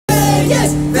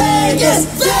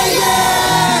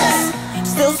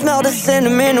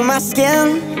cinnamon on my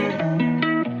skin.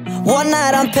 One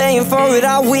night I'm paying for it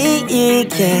all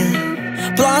weekend.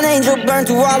 Blonde angel burned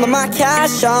through all of my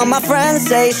cash. All my friends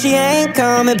say she ain't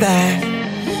coming back.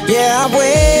 Yeah, I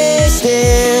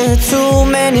wasted too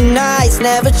many nights,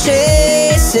 never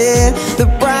chasing the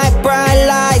bright, bright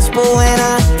lights. But when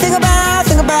I think about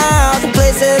the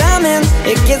place that I'm in,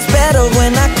 it gets better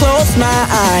when I close my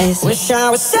eyes. Wish I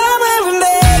was somewhere in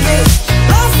Vegas,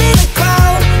 lost in the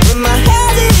crowd, with my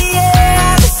head in the air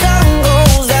as the sun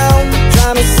goes down.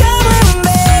 Drive me somewhere in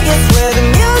Vegas where the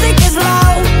music is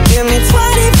loud. Give me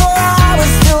 24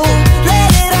 hours to let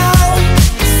it out.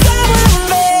 Somewhere in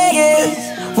Vegas.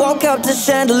 Woke up to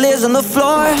chandeliers on the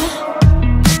floor.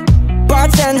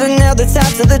 Bartender nailed the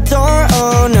top to the door,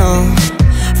 oh no.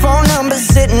 Phone number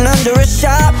sitting under a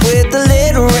shop with a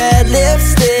little red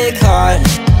lipstick heart.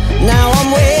 Now I'm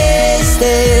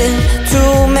wasted,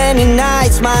 too many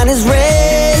nights, mine is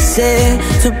racing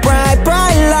to bright,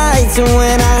 bright lights. And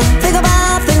when I think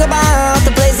about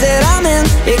the place that I'm in,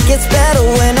 it gets better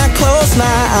when I close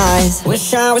my eyes.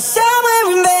 Wish I was somewhere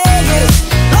in Vegas,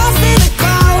 lost in the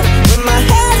crowd, with my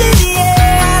head in the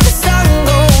air as the sun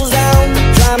goes down.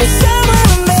 Drive me somewhere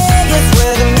in Vegas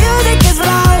where the music is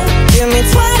loud. Give me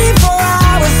 24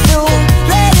 hours to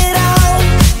let it out.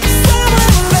 Somewhere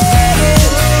in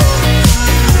Vegas.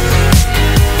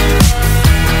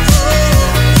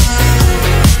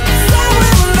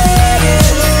 Somewhere in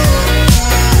Vegas.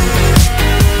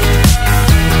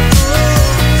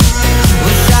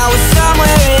 Wish I was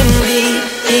somewhere in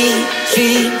V-E-G-A-S.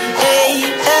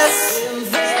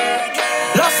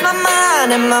 Lost my mind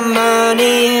and my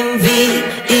money in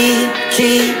V-E-G-A-S.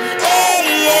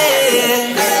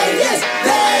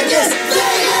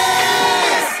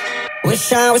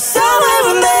 Wish I was somewhere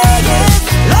in Vegas.